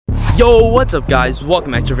Yo, what's up guys?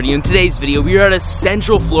 Welcome back to our video. In today's video, we are at a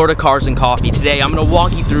Central Florida Cars and Coffee. Today, I'm gonna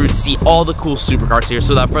walk you through to see all the cool supercars here.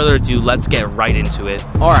 So without further ado, let's get right into it.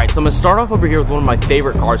 Alright, so I'm gonna start off over here with one of my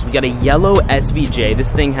favorite cars. We got a yellow SVJ.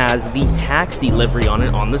 This thing has the taxi livery on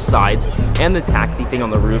it on the sides and the taxi thing on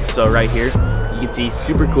the roof. So right here, you can see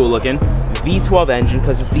super cool looking. V12 engine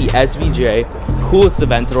because it's the SVJ. Coolest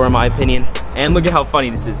Aventador in my opinion. And look at how funny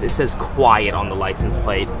this is. It says quiet on the license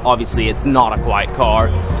plate. Obviously, it's not a quiet car.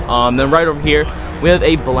 Then right over here, we have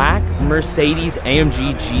a black Mercedes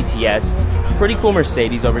AMG GTS. Pretty cool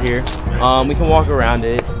Mercedes over here. We can walk around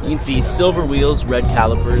it. You can see silver wheels, red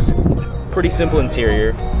calipers. Pretty simple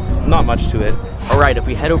interior. Not much to it. Alright, if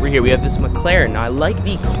we head over here, we have this McLaren. Now, I like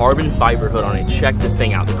the carbon fiber hood on it. Check this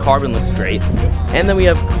thing out. The carbon looks great. And then we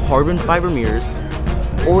have carbon fiber mirrors,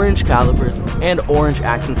 orange calipers, and orange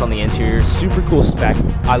accents on the interior. Super cool spec.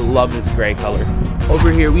 I love this gray color.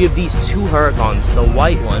 Over here, we have these two Huracans. The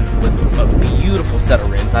white one with a beautiful set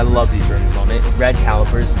of rims. I love these rims on it. Red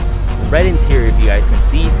calipers, red interior if you guys can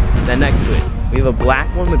see. Then next to it, we have a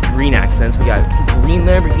black one with green accents. We got green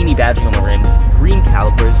Lamborghini badging on the rims, green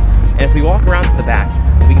calipers. And if we walk around to the back,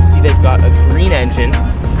 we can see they've got a green engine,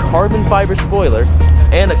 carbon fiber spoiler,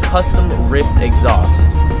 and a custom ripped exhaust.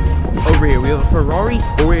 Over here, we have a Ferrari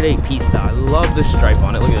 488 Pista. I love the stripe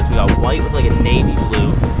on it. Look at this. We got white with like a navy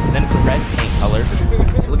blue. And then it's a red paint color.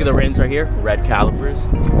 Look at the rims right here. Red calipers.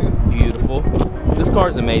 Beautiful. This car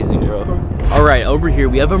is amazing, bro. Alright, over here,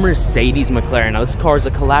 we have a Mercedes McLaren. Now, this car is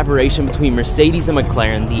a collaboration between Mercedes and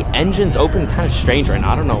McLaren. The engine's open kind of strange right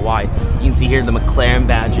now. I don't know why. You can see here the McLaren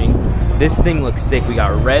badging. This thing looks sick. We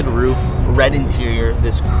got red roof, red interior,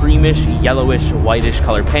 this creamish, yellowish, whitish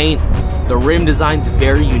color paint. The rim design's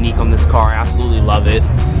very unique on this car. I absolutely love it.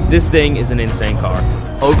 This thing is an insane car.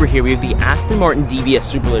 Over here, we have the Aston Martin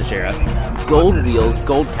DBS Superleggera. Gold wheels,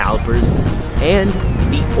 gold calipers, and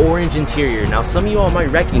the orange interior. Now, some of you all might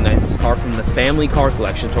recognize this car from the family car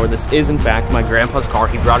collection tour. This is, in fact, my grandpa's car.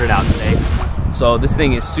 He brought it out today. So this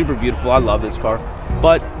thing is super beautiful. I love this car.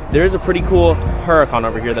 But there is a pretty cool Huracan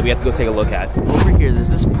over here that we have to go take a look at. Over here, there's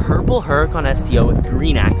this purple Huracan STO with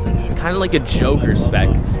green accents. It's kind of like a Joker spec.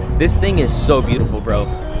 This thing is so beautiful, bro.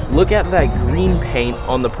 Look at that green paint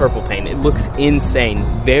on the purple paint. It looks insane.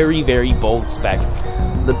 Very, very bold spec.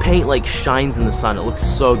 The paint like shines in the sun. It looks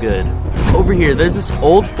so good. Over here, there's this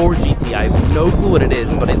old Ford GT. I have no clue what it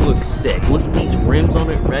is, but it looks sick. Look at these rims on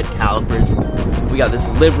it, red calipers. We got this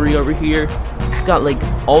livery over here. It's got like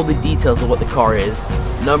all the details of what the car is.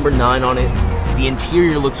 Number 9 on it. The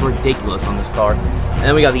interior looks ridiculous on this car. And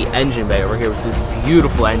then we got the engine bay over here with this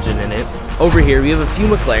beautiful engine in it. Over here, we have a few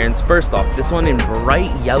McLarens. First off, this one in bright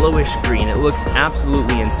yellowish green. It looks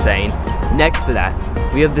absolutely insane. Next to that,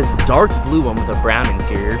 we have this dark blue one with a brown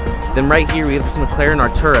interior. Then right here, we have this McLaren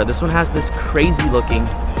Artura. This one has this crazy looking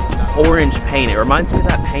orange paint. It reminds me of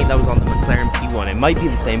that paint that was on the McLaren P1. It might be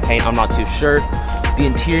the same paint, I'm not too sure. The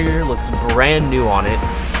interior looks brand new on it.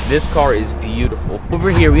 This car is beautiful. Over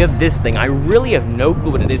here, we have this thing. I really have no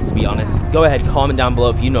clue what it is, to be honest. Go ahead, comment down below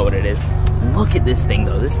if you know what it is. Look at this thing,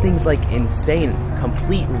 though. This thing's like insane.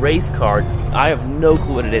 Complete race car. I have no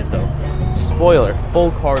clue what it is, though. Spoiler,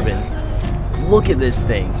 full carbon. Look at this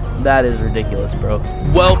thing. That is ridiculous, bro.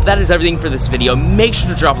 Well, that is everything for this video. Make sure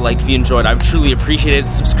to drop a like if you enjoyed. I would truly appreciate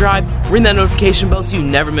it. Subscribe, ring that notification bell so you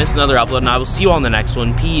never miss another upload, and I will see you all in the next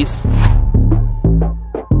one. Peace.